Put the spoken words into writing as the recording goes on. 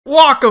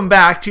Welcome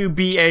back to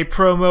BA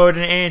Pro Mode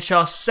in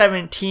NHL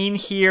 17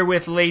 here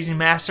with Lazy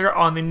Master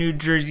on the New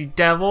Jersey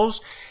Devils.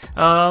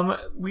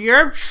 We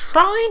are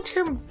trying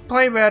to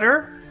play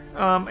better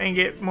and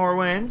get more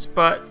wins,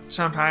 but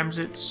sometimes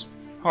it's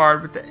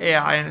hard with the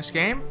AI in this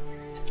game.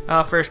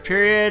 First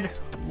period,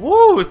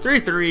 woo,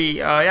 3-3.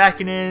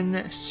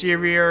 Yakinen,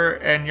 Sevier,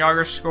 and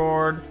Yager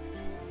scored.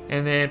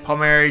 And then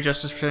Palmieri,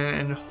 Justin,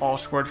 and Hall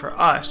scored for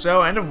us.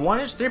 So end of one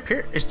is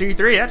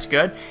 3-3. That's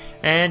good.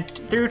 And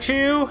through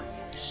two,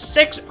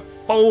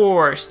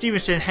 6-4.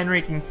 Stevenson,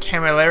 Henrik, and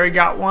Camilleri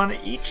got one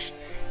each.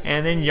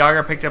 And then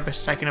Yager picked up a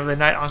second of the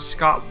night on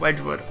Scott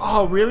Wedgwood.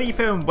 Oh, really? You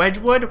put him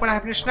Wedgwood? What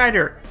happened to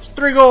Schneider? It's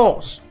 3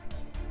 goals.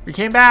 We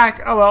came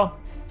back. Oh, well.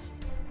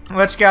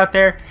 Let's get out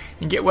there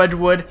and get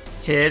Wedgwood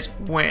his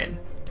win.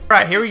 All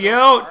right, here we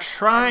go.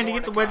 Trying to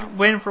get the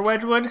win for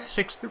Wedgwood.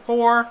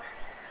 6-4.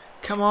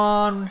 Come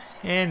on.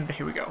 And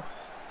here we go.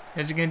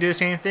 Is he going to do the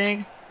same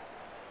thing?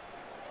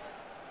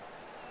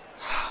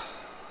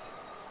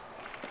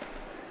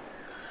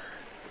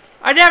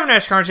 I did have a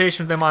nice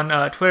conversation with them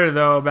on Twitter,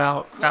 though,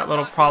 about that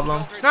little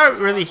problem. It's not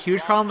really a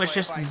huge problem. It's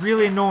just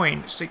really annoying.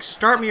 It's like,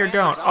 start me or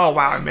don't. Oh,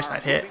 wow, I missed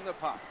that hit.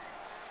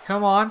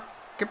 Come on.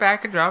 Get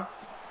back. Good job.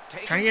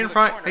 Trying to get in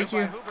front. Thank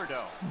you.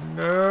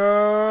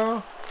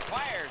 No.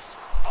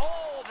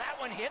 Oh, that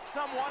one hit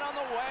someone on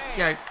the way.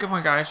 Yeah, good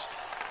one, guys.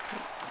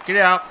 Get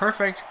it out.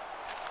 Perfect.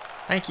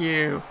 Thank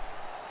you.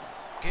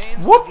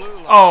 Whoop.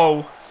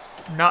 Oh,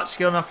 not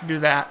skilled enough to do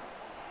that.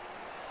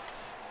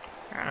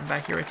 Alright, I'm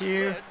back here with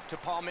you.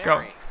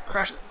 Go.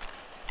 Crash it.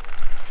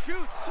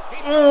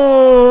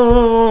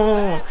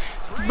 Oh!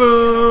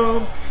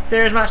 Boom!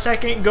 There's my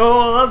second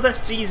goal of the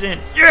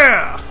season.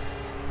 Yeah!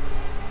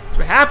 That's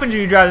what happens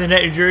when you drive the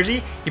net, New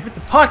Jersey. You put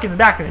the puck in the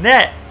back of the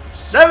net.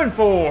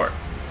 7-4.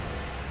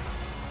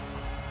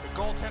 The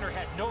goaltender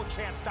had no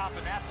chance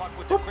stopping that puck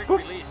with the quick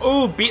release.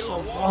 Oh, beat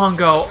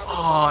Luongo.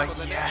 Oh,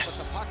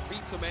 yes.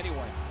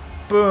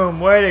 Boom,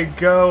 way to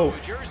go.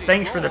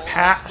 Thanks for the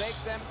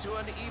pass.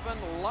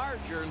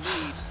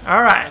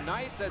 Alright.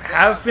 I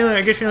have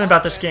a good feeling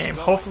about this game.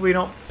 Hopefully we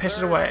don't piss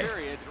it away.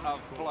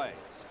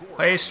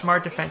 Play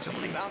smart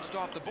defensively.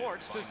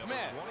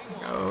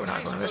 No,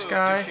 not going to this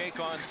guy.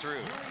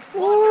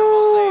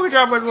 Ooh, good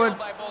job, Woodwood.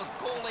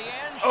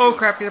 Oh,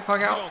 crap, get the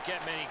puck out.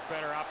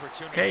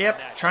 Okay,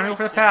 yep. Trying to go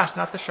for the pass,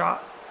 not the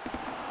shot.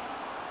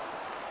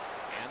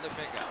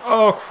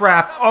 Oh,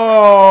 crap.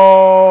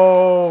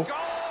 Oh.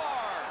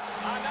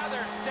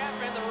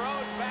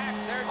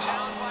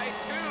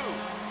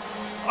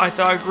 I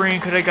thought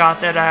Green could have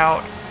got that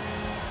out.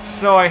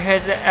 So I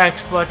hit the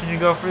X button to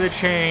go for the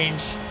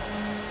change.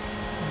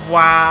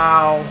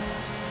 Wow.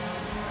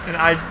 And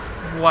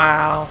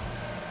wow.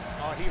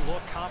 Oh, he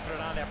looked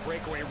confident on that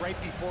breakaway right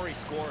before he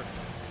scored.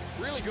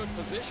 Really good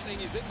positioning.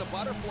 He's in the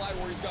butterfly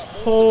where he's got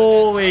most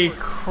holy of the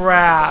net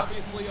crap.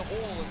 There's obviously a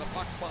hole in the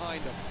pucks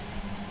behind him.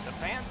 The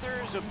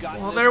Panthers have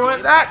gotten well, there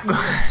went that.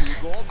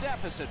 Goal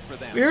deficit for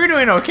them. We were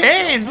doing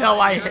okay until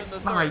I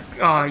hit. My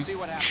God,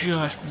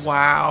 just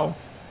wow.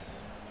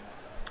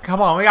 Come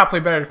on, we gotta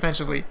play better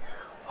defensively.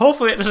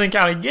 Hopefully it doesn't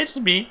count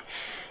against me,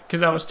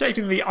 because I was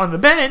technically on the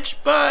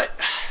bench, but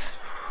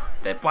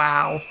that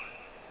wow.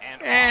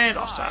 And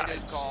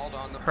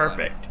offsides.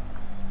 Perfect.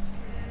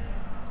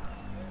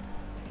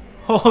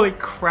 Holy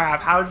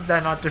crap, how did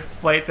that not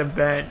deflate the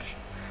bench?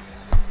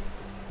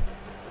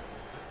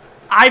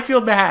 I feel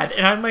bad,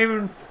 and I'm not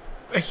even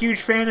a huge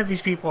fan of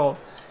these people.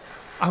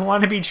 I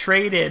want to be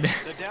traded.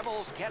 The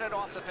Devils get it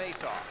off the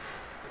face-off.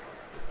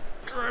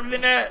 Drive the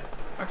net.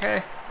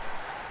 Okay.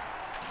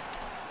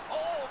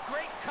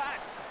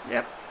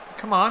 Yep.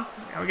 Come on.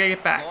 Now we gotta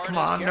get back. Come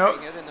on.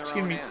 Nope.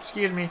 Excuse me.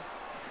 Excuse me.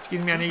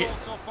 Excuse me. I need it.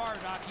 So far,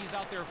 Doc, he's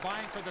out there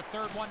vying for the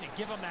third one to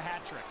give him the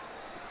hat trick.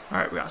 All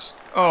right, we got.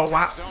 Oh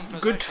wow.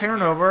 Good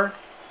turnover.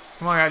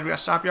 Come on, guys. We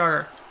gotta stop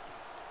Yager.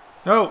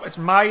 No, it's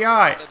my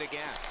guy.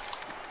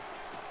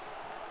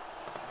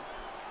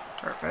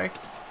 Perfect.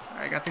 All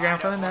right, got the guy in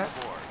front of the net.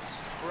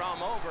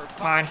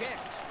 Mine.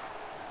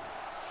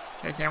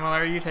 Okay,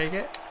 Camilleri, you take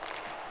it.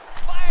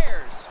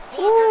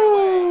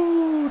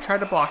 Ooh, tried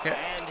to block it.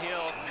 And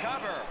he'll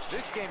cover.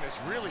 This game has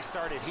really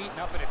started heating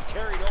up, and it's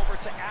carried over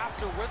to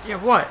after whistle. Yeah,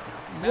 what?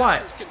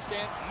 What?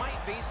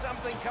 Might be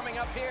something coming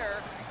up here.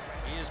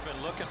 He has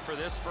been looking for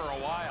this for a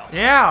while.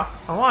 Yeah,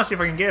 I want to see if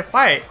I can get a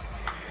fight.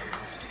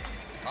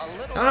 I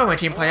don't know my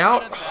team play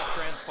out.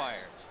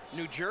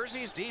 New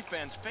Jersey's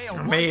defense failed.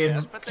 I made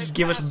just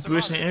give us a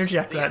boost in energy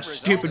after that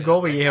stupid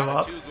goal we gave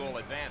up.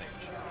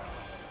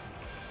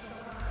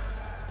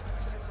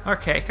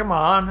 Okay, come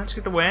on, let's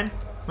get the win.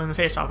 Win the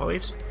face-off at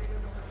least.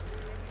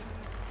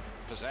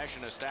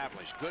 Possession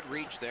established. Good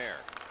reach there.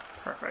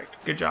 Perfect.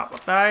 Good job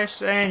with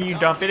ice. And you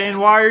dump it in.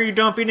 Why are you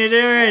dumping it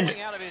in?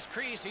 Coming out of his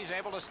crease, he's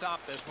able to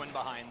stop this one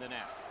behind the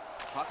net.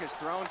 Puck is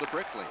thrown to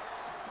Brickley.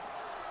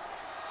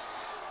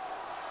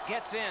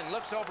 Gets in,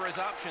 looks over his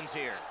options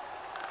here.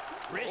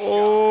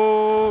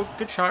 Oh,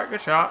 good shot,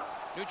 good shot.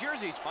 New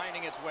Jersey's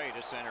finding its way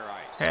to center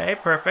ice. Okay,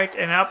 perfect.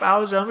 And up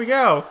out of the zone we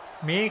go.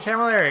 Me and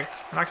Camilleri.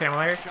 Not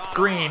Camilleri.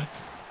 Green.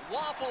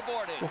 Waffle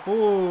boarding.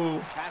 Ooh.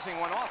 Passing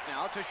one off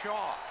now to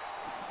Shaw.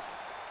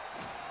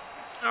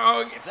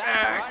 Oh, get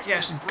back.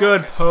 Yes,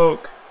 good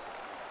poke.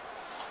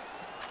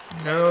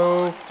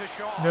 No.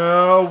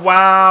 No.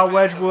 Wow,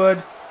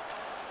 Wedgwood.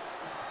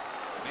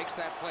 Makes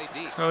that play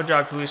deep. Good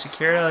job, Toulouse.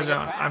 Secure the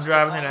zone. I'm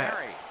driving the net.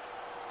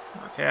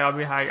 Okay, I'll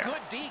be high guy.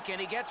 Good deke, and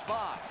he gets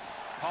by.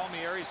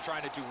 Palmieri's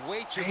trying to do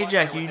way too Hey, much.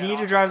 Jack, you need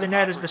to drive the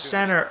net as the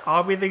center.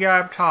 I'll be the guy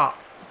up top.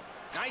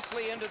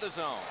 Nicely into the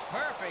zone.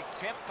 Perfect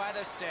tip by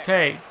the stick.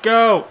 Okay,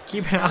 go.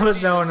 Keep it out of the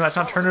zone. Let's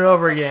not turn it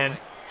over again.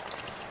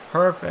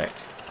 Perfect.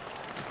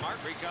 Smart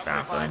recovery.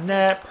 Down for the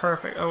net.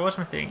 Perfect. Oh, what's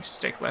my thing?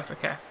 Stick left.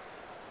 Okay.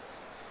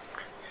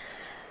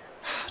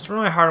 It's one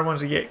of my harder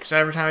ones to get because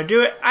every time I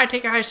do it, I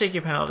take a high safety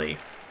penalty.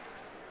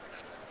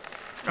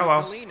 Oh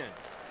well.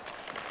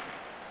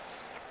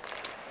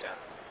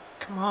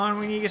 Come on,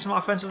 we need to get some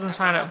offensive and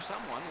time up.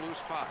 Someone loose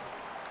puck.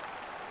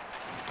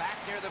 Back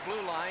near the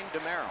blue line,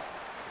 DeMero.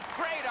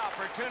 Great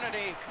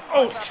opportunity.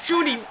 Oh,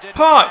 shooting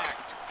puck!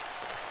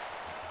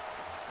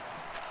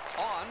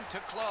 On to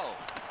Clove.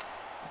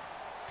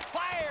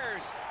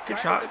 Fires. Good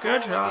shot,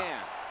 good shot.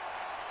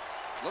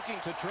 Looking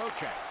to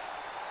Trocheck.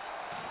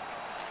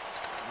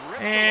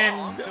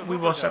 And we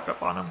will step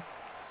up on him.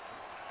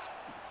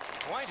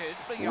 Pointed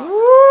the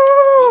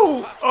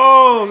Woo!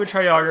 Oh, good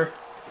try, Yager.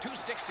 Two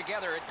sticks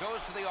together, it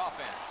goes to the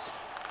offense.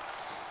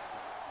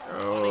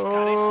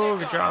 Oh,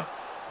 good job.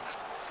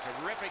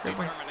 Terrific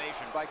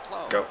determination by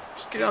Clove. Go,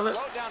 just get out of it.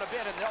 Slow down a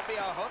bit, and there'll be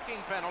a hooking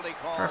penalty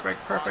call.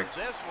 Perfect, perfect.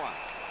 This one.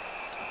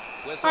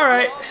 All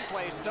right.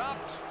 Play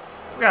stopped.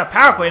 We got a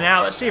power play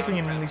now. Let's see if we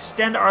can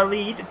extend our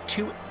lead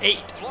to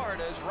 8.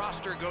 Florida's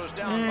roster goes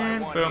down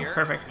And by one boom, here.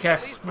 perfect. Okay,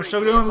 we're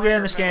still doing good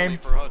in this game.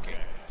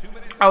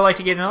 I would like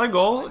to get another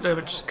goal,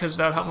 just because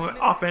that would help with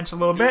offense a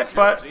little bit,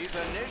 but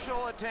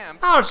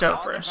I'll settle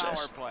for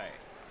assist.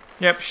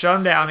 Yep, shut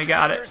him down. He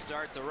got it.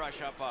 Start the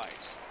rush up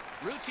ice.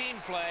 Routine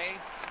play,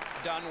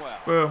 done well.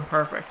 Boom,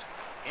 perfect.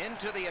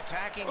 Into the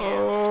attacking end.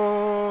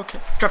 Okay,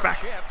 drop back.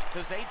 Chip to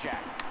Zajac.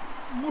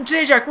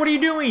 Zajac, what are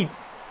you doing?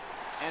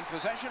 And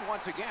possession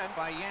once again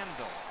by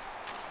Yandel.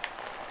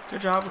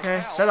 Good job,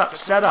 okay. Set up,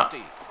 set up.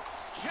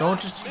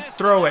 Don't just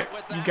throw it.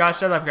 You gotta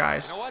set up,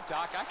 guys. You know what,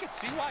 Doc? I could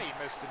see why he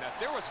missed the net.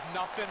 There was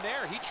nothing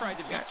there. He tried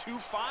to be too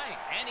fine.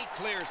 And he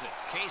clears it.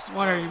 Case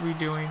what are we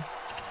doing?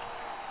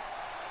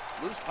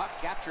 Loose puck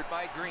captured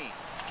by Green.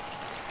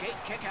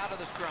 Skate kick out of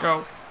the scrum.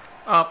 Go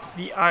up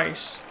the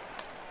ice.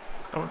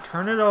 Don't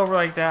turn it over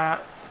like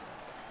that.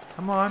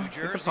 Come on, get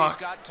the Jersey's puck.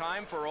 got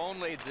time for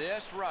only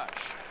this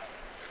rush.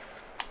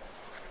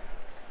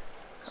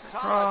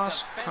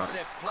 Cross,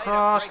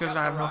 cross, because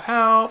I have no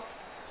help.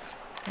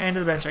 And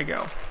to the bench I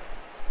go.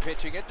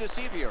 Pitching it to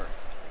Sevier.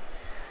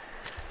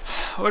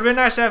 Would have been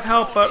nice to have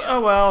help, but oh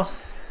well.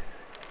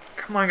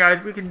 Come on,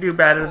 guys, we can do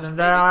better than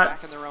that.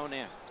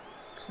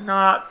 It's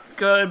not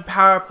good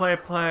power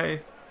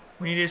play.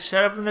 We need to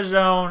set up in the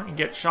zone and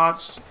get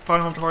shots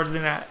funneled towards the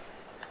net.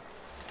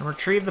 And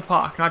retrieve the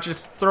puck, not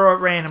just throw it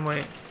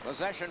randomly.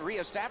 Possession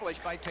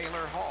reestablished by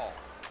Taylor Hall.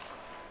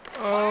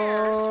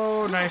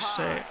 Oh, nice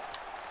save.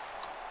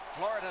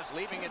 Florida's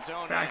leaving its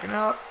own. Backing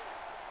up.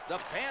 The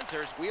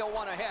Panthers wheel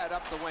one ahead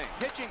up the wing.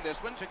 Pitching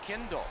this one to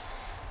Kindle.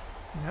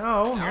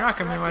 No, you're not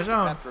coming in my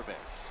zone.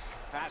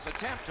 Pass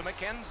attempt to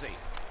McKenzie.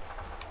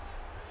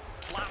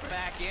 Flop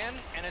back in,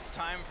 and it's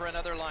time for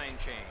another line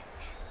change.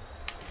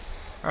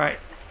 All right,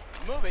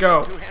 Moving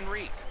go. To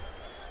Henrique.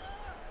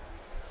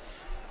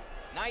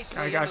 Nicely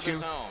I got into you.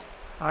 The zone.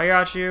 I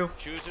got you.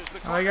 Chooses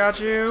the I got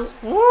you.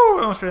 Woo!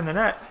 Almost fit in the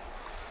net.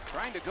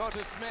 Trying to go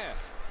to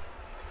Smith.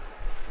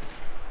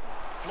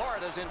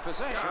 Florida's in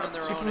possession in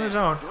their Keep own him in the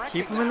zone.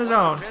 Directing Keep him in the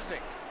that one zone. to Pissick.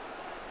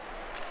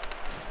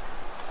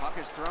 Puck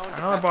is thrown.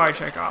 Another body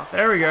check off.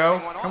 There we go.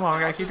 Come on,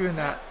 we gotta keep doing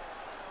that.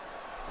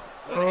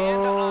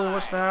 Oh,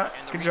 what's that?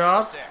 Good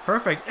job.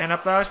 Perfect. And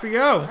up the ice we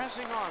go.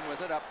 Pressing on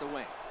with it up the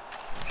wing.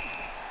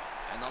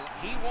 And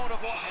he won't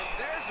avoid. And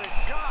there's a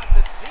shot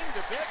that seemed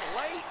a bit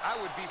late.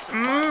 I would be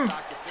surprised,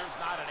 Doc, if there's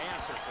not an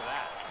answer for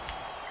that.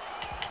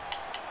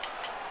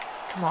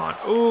 Come on.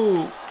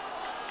 Ooh.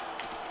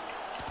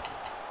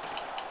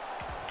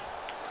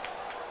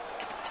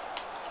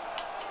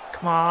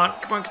 Come on.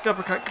 Come on, get the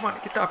uppercut. Come on,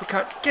 get the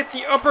uppercut. Get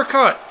the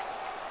uppercut.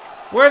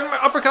 Where's my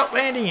uppercut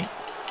landing?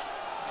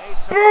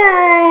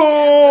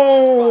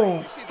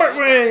 Oh! Fight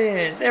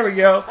win! There we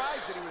go.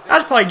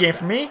 That's probably a game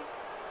for me.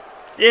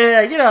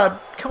 Yeah, get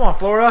up. Come on,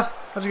 Florida.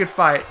 That was a good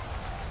fight.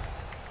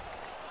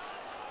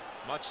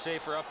 Much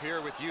safer up here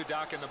with you,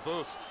 Doc, in the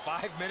booth.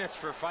 5 minutes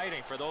for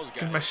fighting for those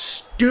guys. My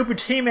stupid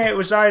teammate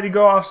decided to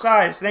go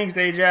offsides. Thanks,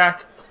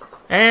 Zajac.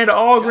 And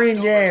all green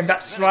game.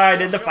 That's why I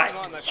did the fight.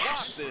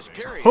 Yes.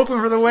 Hoping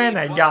for the win.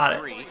 I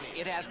got it.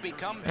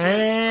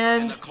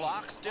 And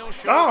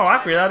oh, I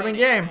figured that would have been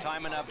game.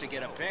 Time enough to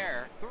get a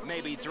pair,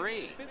 maybe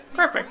 3.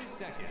 Perfect.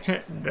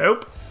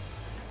 Nope.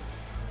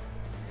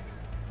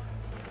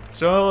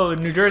 So the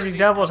New Jersey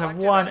Devils have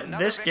won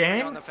this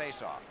game. Let's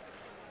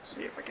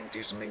see if I can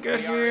do something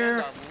good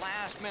here.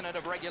 Last minute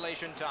of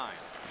regulation time.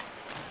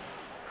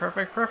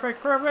 Perfect,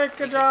 perfect, perfect.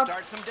 Good job.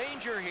 Start some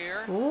danger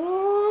here.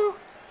 Ooh.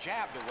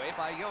 Jabbed away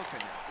by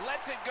Jokin.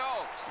 Lets it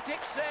go. Stick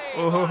save.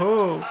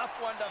 Oh,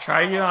 Tough one to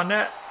try to get on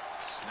net.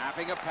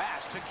 Snapping a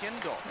pass to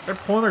Kindle. They're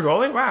pulling their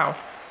goalie? Wow.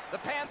 The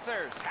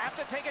Panthers have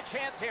to take a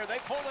chance here. They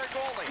pull their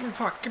goalie. Give me the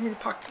puck. Give me the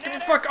puck. Give me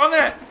the puck on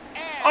that.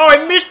 Oh,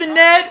 I missed the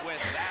net. With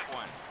that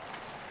one.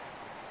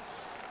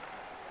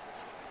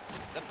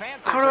 The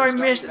Panthers How do I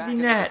miss back the in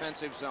net?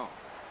 defensive zone.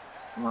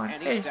 Come on.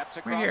 And he Hey, steps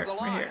right across here. the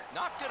Right line. here.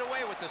 Knocked it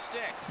away with the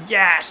stick.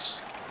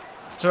 Yes.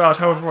 That's what I was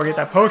hoping for. Get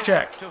that poke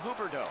check. To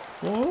Huberdeau.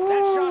 That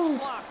Whoa. shot's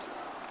blocked.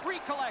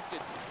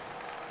 Recollected.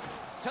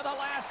 To the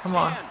last Come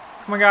on. 10.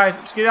 Come on, guys.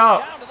 Let's get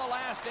out. Down to the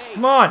last 8.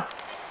 Come on.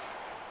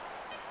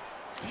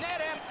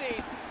 Net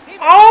empty.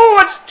 Oh,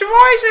 it's twice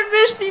I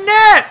missed the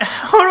net.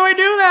 How do I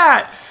do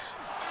that?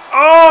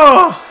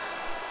 Oh.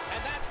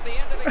 And that's the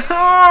end of the game.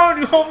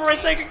 Oh, go for my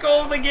second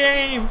goal of the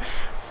game.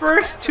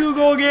 First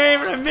 2-goal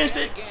game, and I missed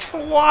it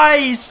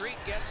twice. Streak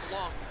gets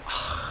longer.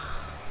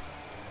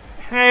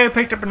 Hey, we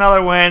picked up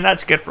another win.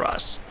 That's good for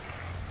us.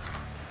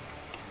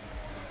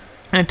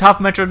 In a tough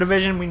Metro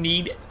division, we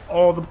need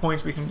all the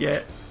points we can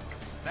get.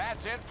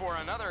 That's it for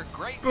another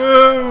great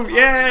Boom!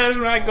 Yeah, that's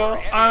where I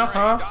go.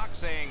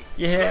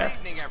 Yeah.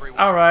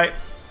 All right.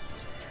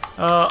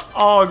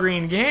 All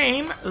green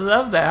game.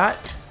 Love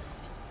that.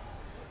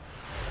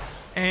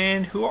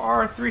 And who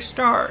are our 3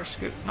 stars?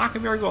 Not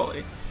gonna be our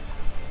goalie.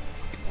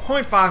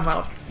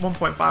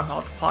 1.5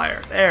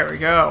 multiplier. There we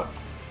go.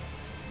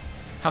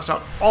 Helps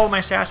out all my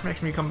stats,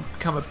 makes me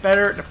become a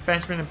better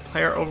defenseman and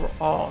player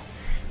overall.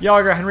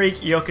 Yager, Henrique,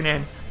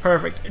 Jokinen.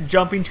 Perfect.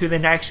 Jumping to the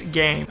next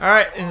game.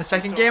 Alright, in the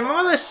second game,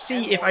 I'm going to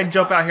see if I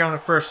jump out here on the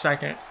first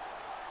second.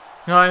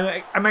 No,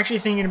 I'm actually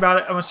thinking about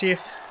it. I'm going to see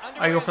if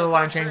I go for the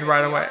line change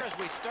right away.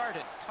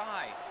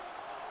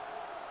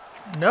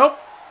 Nope.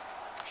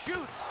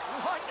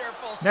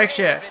 Next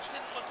shift.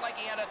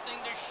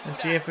 Let's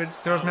see if it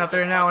throws me out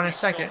there now in a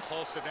second.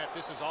 What?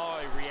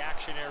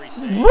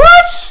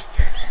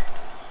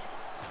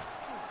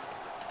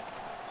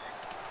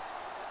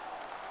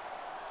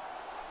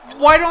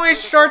 Why don't I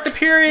start the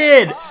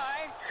period?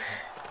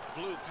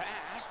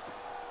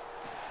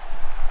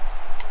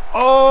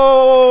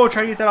 Oh,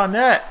 try to get that on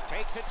net.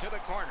 Takes it to the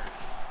corner.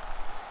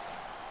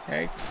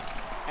 Okay.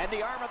 And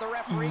the arm of the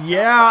referee.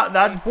 Yeah,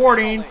 that's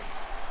boarding.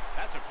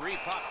 That's a free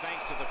puck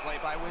thanks to the play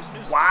by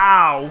Wisniewski.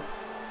 Wow.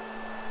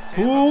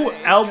 Who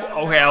elbow?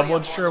 Okay,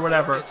 elbowed, sure,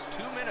 whatever. It's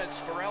 2 minutes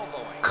for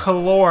elbowing.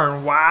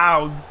 Kalorn,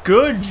 wow,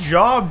 good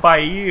job by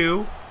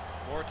you.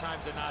 More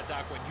times than not,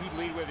 Doc, when you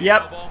lead with the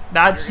Yep, elbow,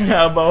 that's an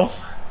elbow.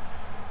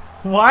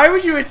 Why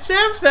would you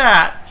attempt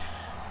that?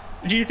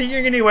 Do you think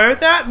you're going to get away with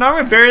that? No, I'm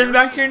going to bury it in the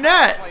back of your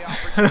net.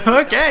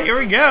 Okay, here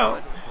we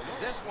go.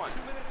 This one,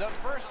 the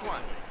first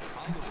one.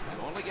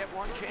 You only get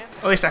one chance.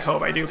 At least I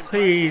hope I do.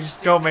 Please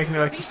don't make me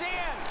like... He's in.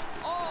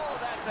 Oh,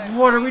 that's a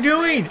What are we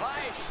doing? by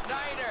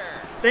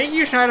Schneider. Thank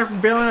you, Schneider, for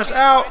bailing us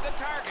out. The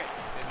target.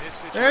 in this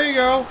situation, There you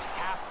go. you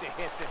have to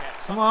hit the net.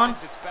 Come on.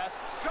 Sometimes it's best.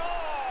 Score!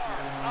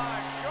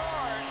 A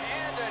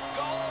short-handed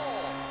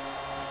goal.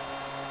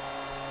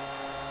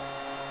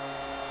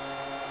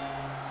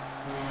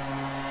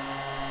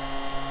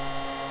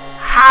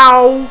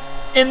 How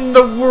in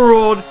the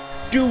world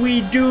do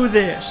we do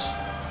this?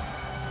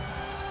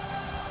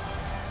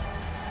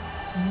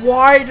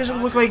 Why does it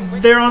look like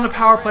they're on the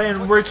power play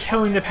and we're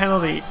killing the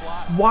penalty?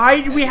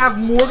 Why do we have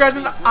more guys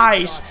on the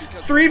ice,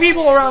 3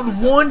 people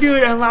around 1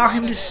 dude, and allow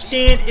him to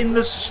stand in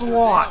the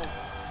slot?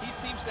 He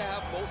seems to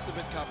have most of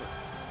it covered.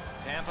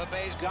 Tampa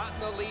Bay's gotten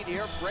the lead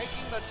here,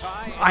 breaking the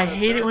tie. I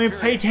hate it when we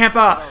play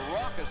Tampa.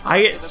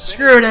 I get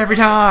screwed every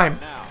time.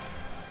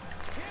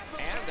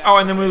 Oh,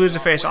 and then we lose the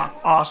face-off.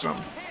 Awesome.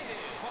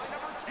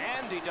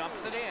 And he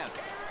dumps it in.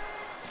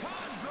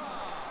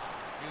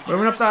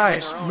 Moving up the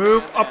ice.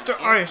 Move up the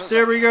ice.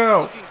 There we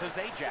go. Looking to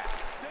Zajac.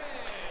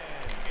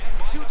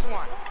 Shoots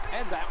one,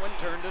 and that one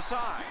turned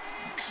aside.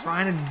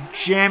 Trying to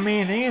jam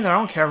anything in there. I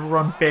don't care if we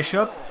run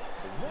Bishop.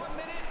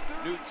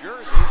 New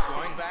Jersey's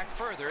going back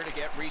further to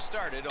get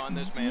restarted on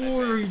this man.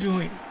 What are you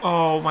doing?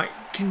 Oh my.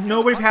 Can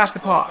nobody pass the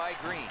puck? By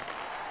Green.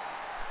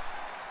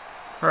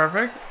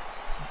 Perfect.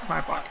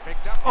 My puck.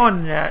 Picked up.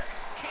 On net.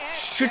 Can't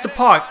Shoot get the it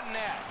puck. on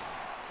net.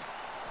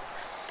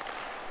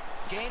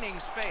 Gaining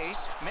space,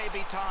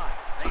 maybe time.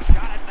 They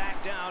shot it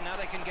back down. Now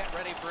they can get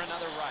ready for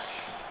another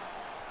rush.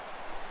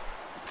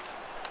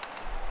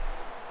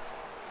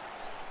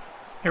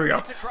 Here we go.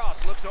 Gets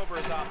across, looks over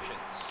his options.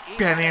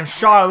 Goddamn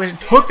shot. At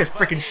least took this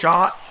freaking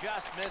shot.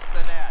 Just missed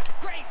the net.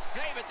 Great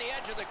save at the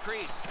edge of the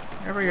crease.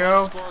 There we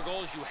go. Score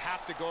goals, you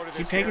have to go to Keep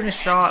this taking area. the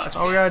shot. That's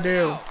all we gotta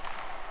do.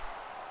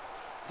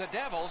 The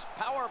Devils'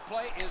 power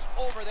play is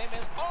over. They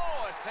missed.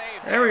 Oh, a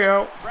save. There we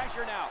go.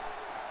 Pressure now.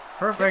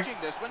 Perfect.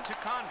 Pitching this one to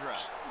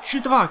Condra.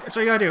 Shoot the puck. That's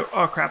all you gotta do.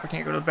 Oh crap, I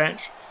can't go to the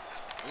bench.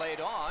 Laid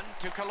on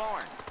to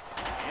Kalorn.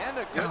 And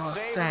a good Oh,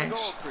 save in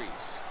thanks. the goal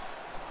crease.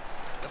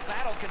 The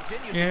battle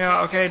continues.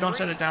 Yeah, okay, don't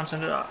send it down,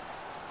 send it up.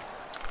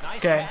 Nice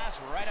Okay.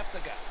 pass right up the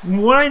gut.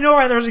 When I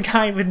know there's a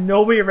guy with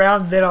nobody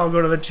around, then I'll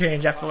go to the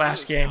change after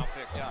last game. Now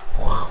picked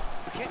up.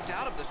 Kicked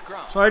out of the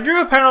scrum. So I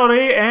drew a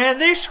penalty,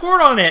 and they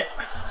scored on it.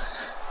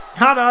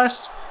 Not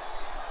us.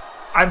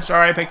 I'm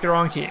sorry, I picked the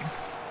wrong team.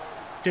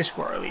 To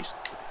score, at least.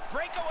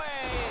 Breakaway.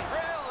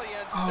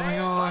 Brilliant. Oh my save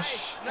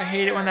gosh. by I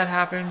hate it when Schneider. that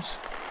happens.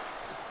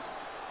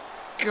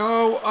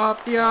 Go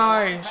up the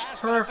ice.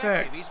 Pass, but effective.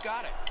 Perfect. He's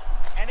got it.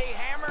 And he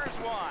hammers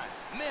one.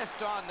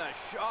 Missed on the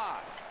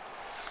shot.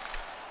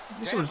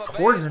 This was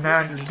towards the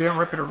net and just didn't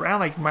rip it around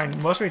like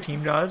most of my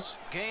team does.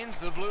 Gains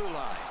the blue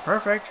line.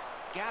 Perfect.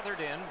 Gathered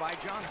in by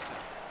Johnson.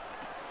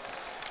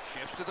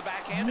 Shifts to the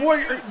backhand. What?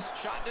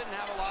 Shot didn't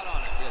have a lot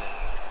on it, did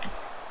it?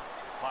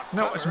 Puck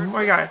No, it's covered,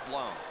 my guy. whistle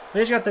blown.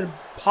 They just got the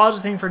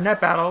positive thing for net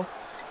battle.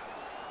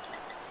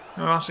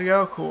 No one else to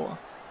go? Cool.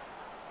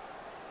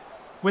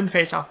 Win the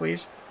face-off,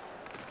 please.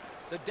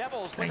 The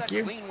Devils Thank with a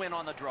you. clean win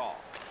on the draw.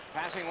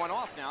 Passing one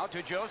off now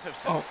to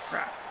Josephson. Oh,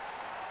 crap.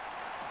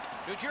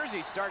 New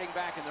Jersey starting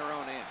back in their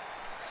own end.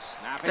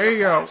 Snapping There you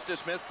go. to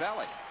Smith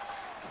Pelly.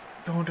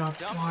 Don't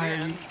Dumped why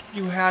in.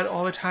 you had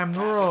all the time in the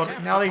Pass world.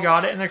 attempt Now to they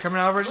got Polak. it and they're coming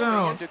out of our Moving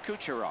zone. into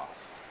Kucherov.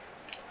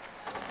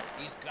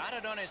 He's got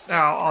it on his stick. Oh,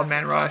 all Perfect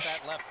man off rush.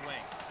 that left wing.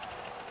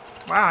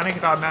 Wow, I didn't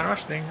get that man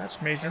rush thing. That's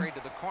amazing. Carried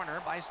to the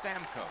corner by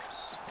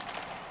Stamkos.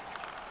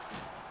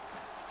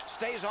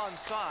 Stays on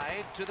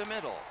side to the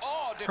middle.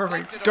 Oh,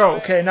 Perfect. deflected Go. away.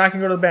 Okay, now I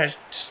can go to the bench.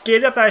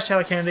 Skate up the ice,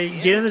 Tyler Kennedy. Get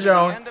in the Into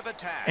zone. end of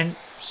attack. And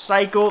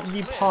cycle the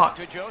Slid puck.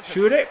 to Josephson.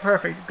 Shoot it.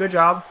 Perfect. Good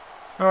job.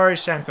 Or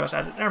Stamkos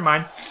had it. Never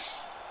mind.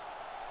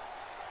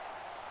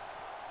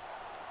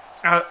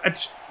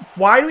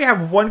 Why do we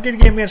have one good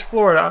game against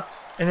Florida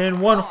and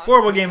then one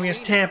horrible game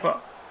against Tampa?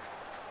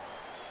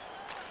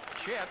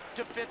 Chip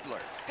to Fiddler.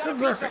 Got Oh, a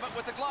piece of perfect. it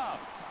with the glove.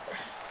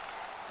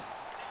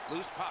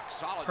 Loose puck,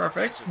 solid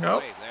Perfect. defensive Nope.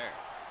 play there.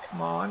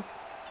 Come on.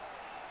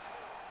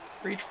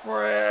 Reach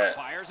for it.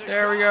 Fires a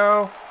There we shot.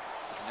 go.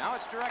 Now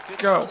it's directed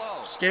to Go.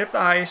 close. Skate up the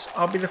ice.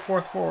 I'll be the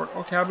fourth forward.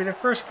 Okay, I'll be the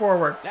first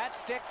forward. That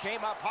stick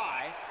came up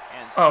high,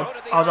 and Oh, so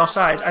did the I was arm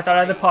offsides. of the I thought I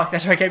had the referee. puck.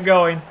 That's why I kept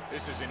going.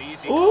 This is an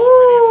easy call for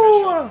the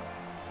official. Ooh!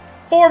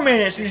 4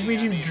 minutes. This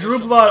means you drew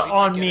blood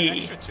on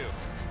me.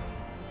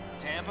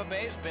 Tampa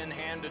Bay's been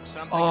handed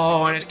something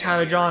Oh, and it's significant Tyler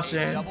here. A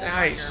Johnson. double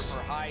Nice.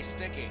 binder for high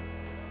sticking.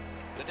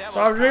 The Devils' So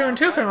I was doing power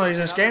 2 play penalties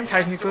in gets this game, another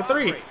chance technically to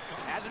 3. operate.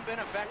 Hasn't been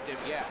effective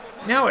yet.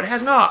 No, it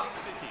has not.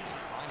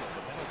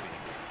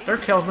 Their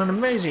kill's been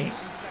amazing.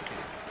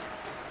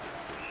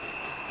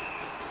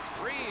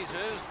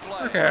 Freezes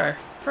play. Okay,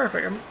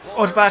 perfect.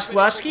 Oh, it's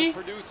Vasilevsky?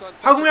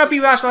 How can we not be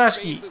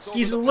Vasilevsky?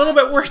 He's a little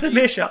bit worse than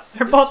Bishop.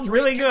 They're both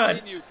really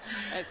good.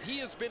 As he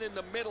has been in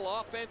the middle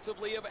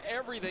offensively of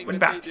everything Win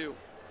that back. they do.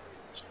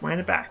 Just win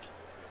it back.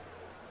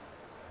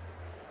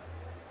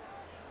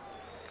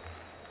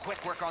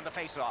 Quick work on the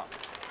faceoff.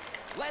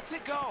 Lets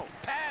it go.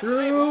 Pad Through.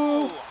 save.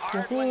 Ooh,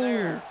 hard one Woohoo.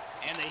 there.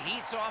 And the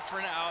heat's off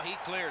for now. He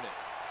cleared it.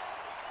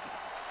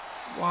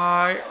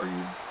 Why are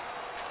you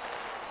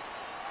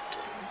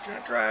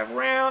gonna drive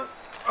around?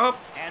 Up.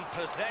 And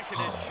possession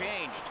has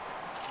changed.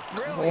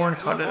 Brilliant Bourne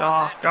cut move it on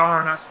off. that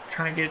Darn, I'm pass.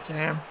 trying to get it to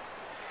him.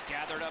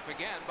 Gathered up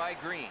again by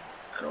Green.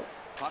 Go.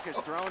 Puck is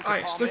thrown to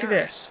Ice, look at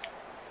Palmieri. this.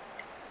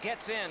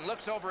 Gets in,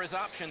 looks over his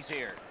options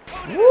here.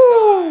 Booted aside.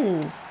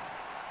 Woo!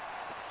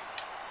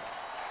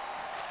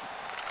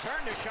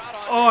 Turned a shot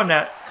on Oh, net.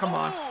 net. Come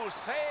on. Ooh,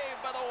 saved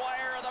by the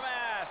wire of the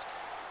mask.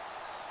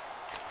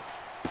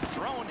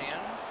 Thrown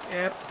in.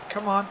 Yep,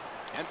 come on.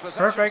 And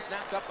possession Perfect.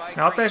 snapped up by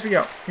Now up Green. there as we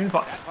go. Give me the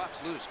puck. That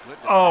puck's loose. Good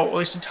Oh, defense. at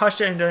least he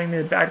touched it and didn't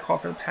make a bad call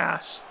for the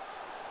pass.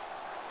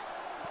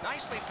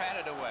 Nicely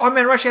patted away. On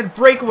man rush, he had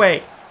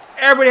breakaway.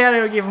 Everybody had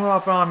to give him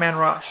up on man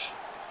rush.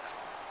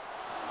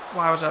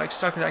 Why was I like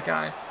stuck with that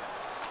guy?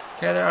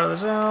 Okay, they're out of the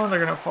zone. They're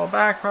gonna fall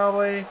back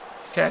probably.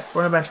 Okay,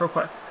 we're on the bench real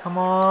quick. Come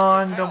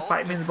on, don't Bell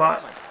bite me to in the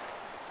butt. Stroman.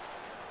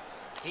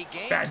 He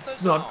gains Bad, the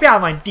no, zone.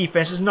 bad line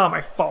defense is not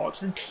my fault. It's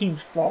the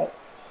team's fault.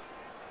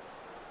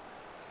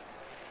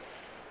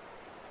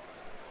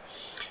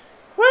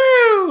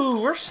 Woo!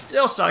 We're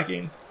still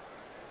sucking.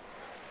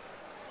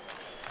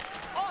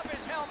 Off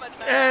his helmet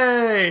mask.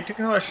 Hey, took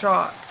another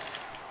shot.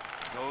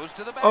 Goes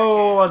to the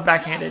Oh, I was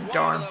backhand. backhanded, Just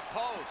darn. wide of the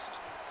post.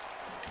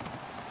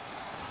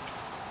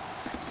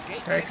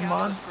 Skate Okay, kick come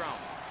out on. the scrum.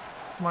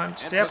 Come on, And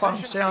stay up on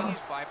him, possession stay on him.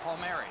 seized by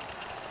Palmieri.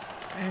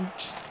 And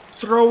just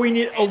throwing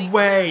it And he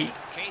away. clears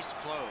it. Case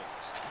closed.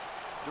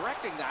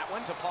 Directing that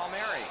one to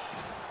Palmieri.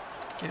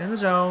 Get in the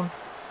zone.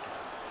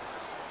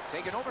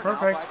 Taken over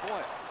Perfect. now by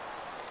Boyle.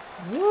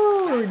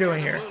 Woo, what are we Back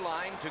doing near the here? blue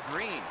line to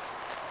Green.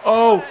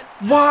 Oh,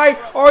 why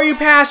are you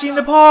passing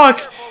the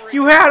puck?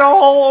 You had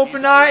all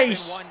open He's always been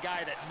ice. one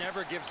guy that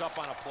never gives up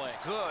on a play.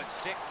 Good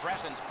stick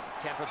presence.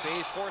 Tampa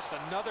Bay's forced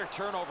another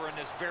turnover in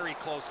this very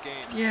close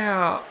game.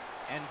 Yeah.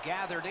 And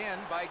gathered in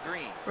by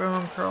Green.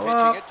 Boom, curl Pitching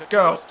up. it to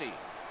Go. Toasty.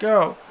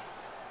 Go.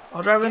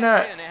 I'll drive the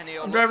Gets net. in and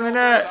he'll I'm look driving the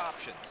over his net.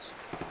 options.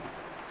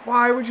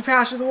 Why would you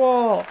pass to the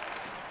wall?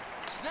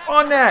 Snap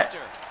On net. buster.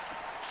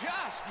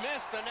 Just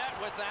missed the net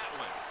with that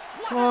one.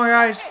 What Come a on,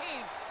 guys. save.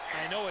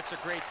 I know it's a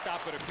great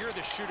stop, but if you're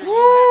the shooter, Woo!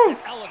 you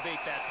have to elevate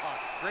that puck.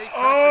 Great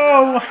pressure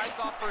Oh. there. I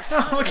thought for sure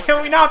Oh, it was can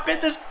gonna we not fit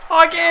this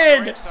puck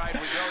in? Right side we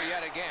go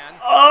yet again.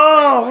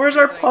 Oh, Ray, where's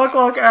what our do you puck think?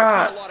 look I've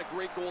at? seen a lot of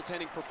great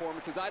goaltending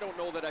performances. I don't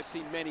know that I've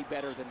seen many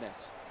better than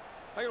this.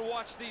 I'm going to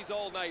watch these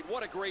all night.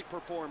 What a great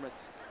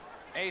performance.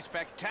 A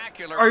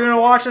spectacular. Are you gonna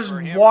watch us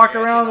walk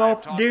around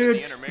the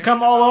dude,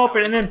 come all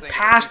open, and then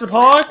pass the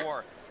puck?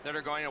 That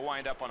are going to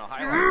wind up on a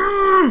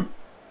highlight.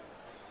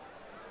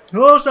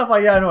 Little stuff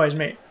like that annoys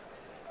me.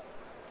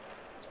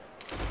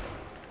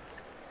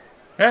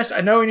 Yes, I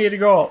know we need a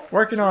goal.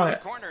 Working on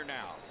it. Corner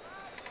now.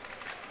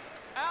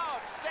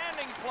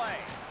 Outstanding play.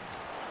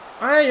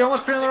 Hey, you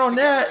almost put it in their own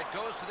net. It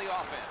goes to the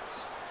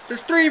offense.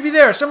 There's 3 of you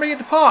there. Somebody get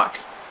the puck.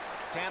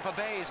 Tampa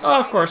Bay's Oh,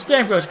 of course,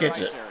 Stamkos gets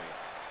it.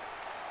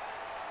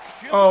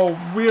 Oh,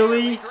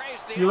 really?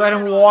 You let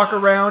him walk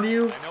around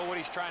you? I know what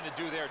he's trying to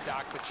do there,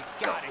 Doc, but you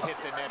got to hit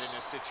the net in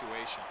this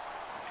situation.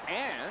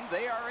 And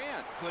they are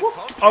in. Good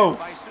poaching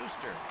by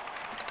Suster.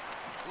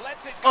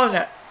 Let's it go. On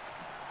net.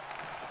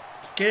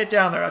 Just get it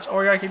down there. That's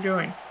all you gotta keep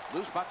doing.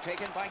 Loose puck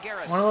taken by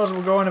Garrison. One of those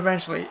will go in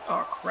eventually.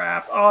 Oh,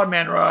 crap. Odd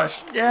man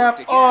rush.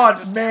 Yep,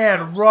 odd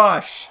man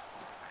rush.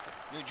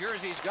 New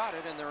Jersey's got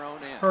it in their own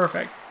end.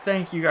 Perfect.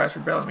 Thank you guys for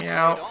bailing me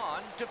out.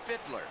 On to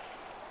Fiddler.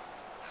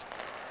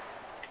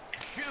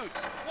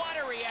 Shoots. What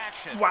a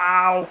reaction.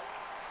 Wow.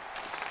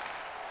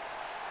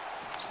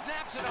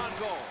 Snaps it on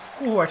goal.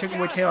 Ooh, I took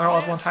away Taylor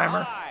Hall's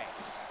one-timer.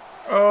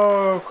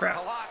 Oh, crap.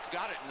 Halak's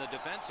got it in the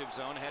defensive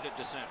zone, headed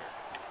to center.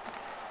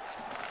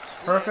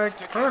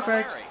 Perfect,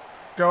 perfect.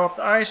 Go up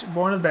the ice,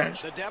 going to the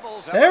bench. The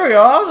Devils There we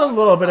go. That was a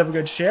little bit of a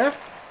good shift.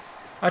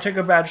 I took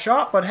a bad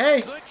shot, but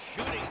hey. Good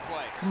shooting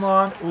place. Come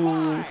on.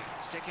 Ooh.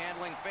 Stick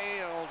handling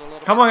failed a little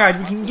Come on, guys.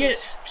 We can get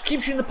it. Just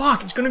keep shooting the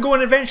puck. It's going to go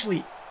in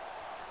eventually.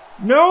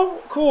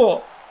 No?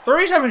 Cool.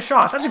 37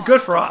 shots. That's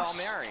good for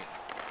us.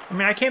 I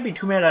mean, I can't be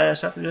too mad at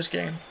us after this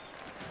game.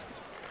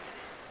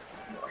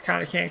 I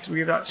kind of can't because we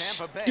have that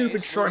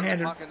stupid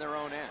short-handed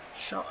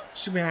shot,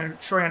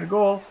 short-handed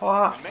goal.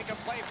 Ha. Make a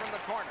play from the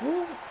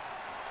corner.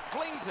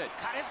 Flings it.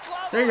 Cut his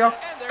glove. There you go.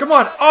 Come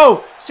on.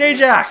 Oh,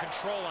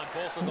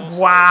 Sajak.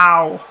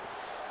 Wow.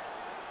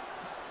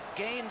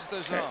 Gains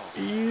the zone.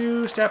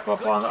 You step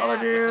up on the other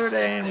dude,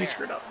 and we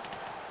screwed up.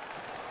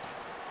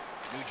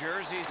 New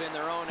Jersey's in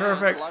their own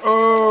perfect.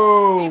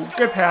 Oh,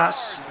 good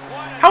pass.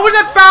 How was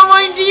that foul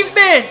line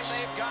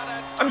defense?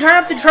 I'm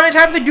trying to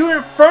tap the dude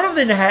in front of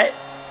the net,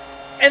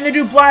 and the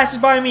dude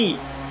blasted by me.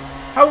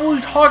 How will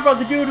we talk about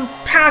the dude who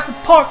passed the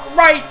puck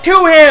right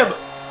to him?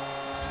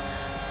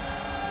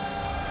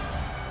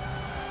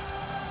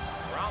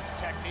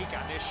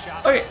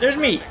 Okay, there's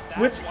me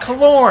with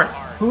Killorn,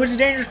 who is a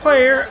dangerous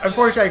player.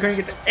 Unfortunately, I couldn't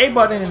get the A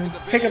button and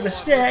pick up the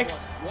stick.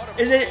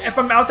 Is it if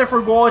I'm out there for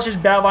a goal, it's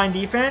just bad line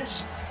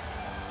defense?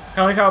 Kind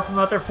of like how if I'm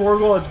out there for a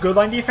goal, it's good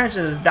line defense.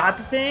 Is that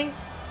the thing?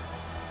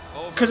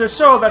 Because if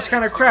so, that's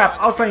kind of crap.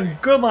 I was playing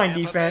good line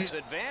defense.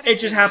 It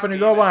just happened to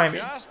go by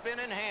me.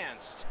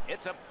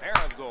 It's a pair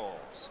of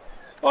goals.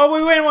 Well,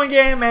 we win one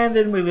game and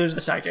then we lose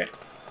the second.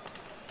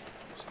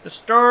 It's the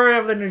story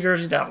of the New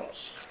Jersey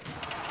Devils.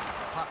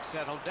 Puck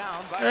settled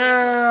down by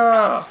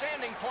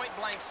outstanding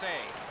point-blank save.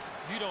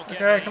 You don't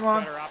get okay, come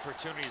on.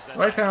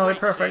 Late penalty,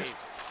 perfect.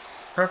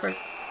 Perfect.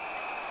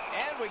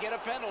 And we get a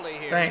penalty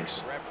here.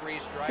 Thanks.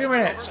 A few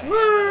minutes.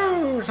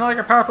 Woo! It's not like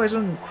our power play's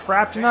doing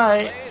crap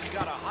tonight.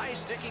 Got a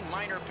high-sticking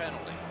minor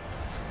penalty.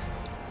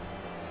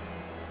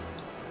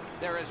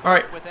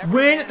 Alright,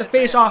 win the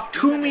face-off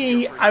to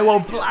me. I will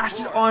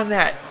blast it on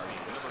net.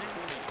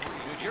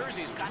 New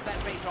Jersey's got that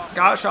face-off.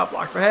 Got a shot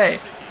block, but hey.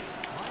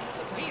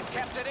 He's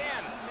kept it in.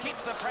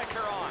 Keeps the pressure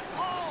on.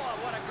 Oh,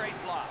 what a great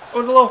block. It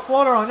was a little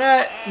floater on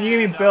net. And you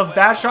gave me both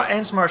bad shot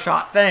and smart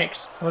shot.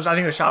 Thanks. I think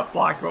it was shot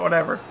block, but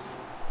whatever.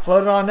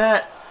 Floated on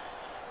net.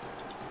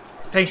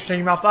 Thanks for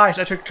taking me off the ice.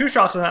 I took 2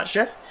 shots on that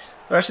shift.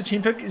 The rest of the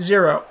team took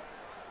 0.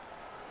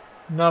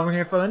 None of them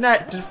here for the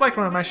net to deflect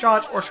one of my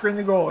shots or screen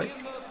the goalie.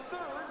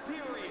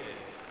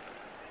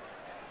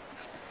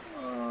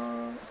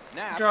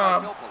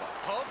 Job.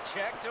 Poke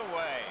checked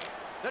away.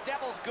 The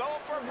Devils go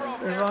for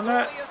broke. There's Their on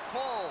net. goalie is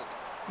pulled.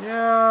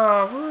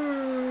 Yeah.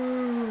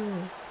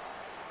 Woo.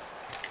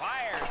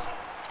 Fires.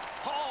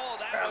 Oh,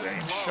 that was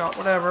close. Shot,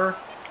 whatever.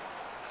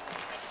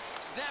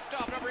 Snapped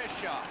off a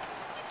wrist shot.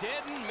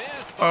 Didn't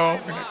miss by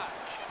much.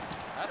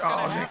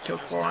 I was going to kill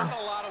Corn.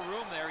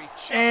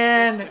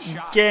 And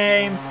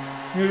game.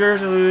 New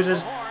Jersey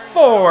loses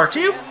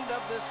 4-2.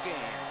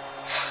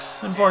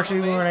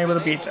 Unfortunately, we weren't able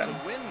to beat them.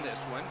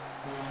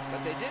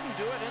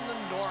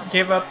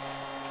 Gave up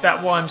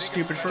that one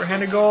stupid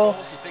short-handed goal,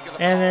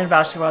 and then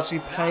Vasilevsky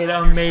played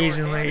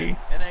amazingly.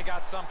 And they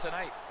got some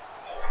tonight.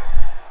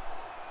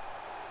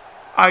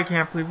 I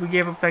can't believe we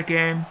gave up that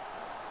game.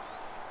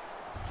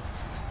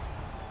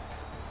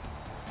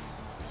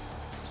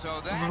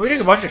 We took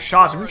a bunch of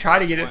shots and we tried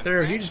to get it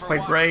through. He just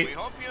played great.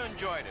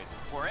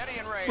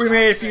 We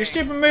made a few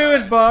stupid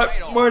moves, but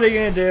what are you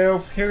going to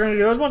do? You're going to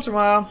do this once in a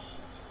while.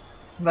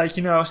 Like,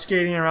 you know,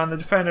 skating around the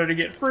defender to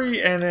get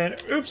free, and then,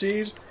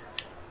 oopsies.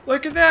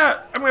 Look at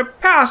that! I'm going to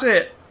pass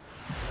it!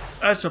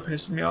 That still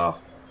pisses me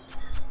off.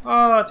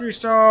 Oh, 3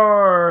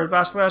 stars.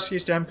 Vasilevsky,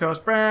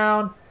 Stamkos,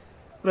 Brown.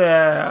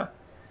 Bleh.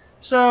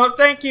 So,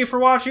 thank you for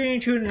watching.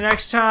 Tune in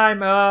next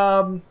time.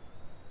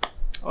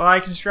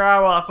 like and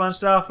subscribe, all that fun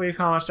stuff. Leave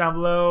comments down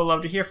below.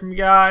 Love to hear from you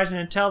guys. And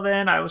until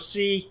then, I will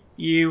see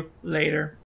you later.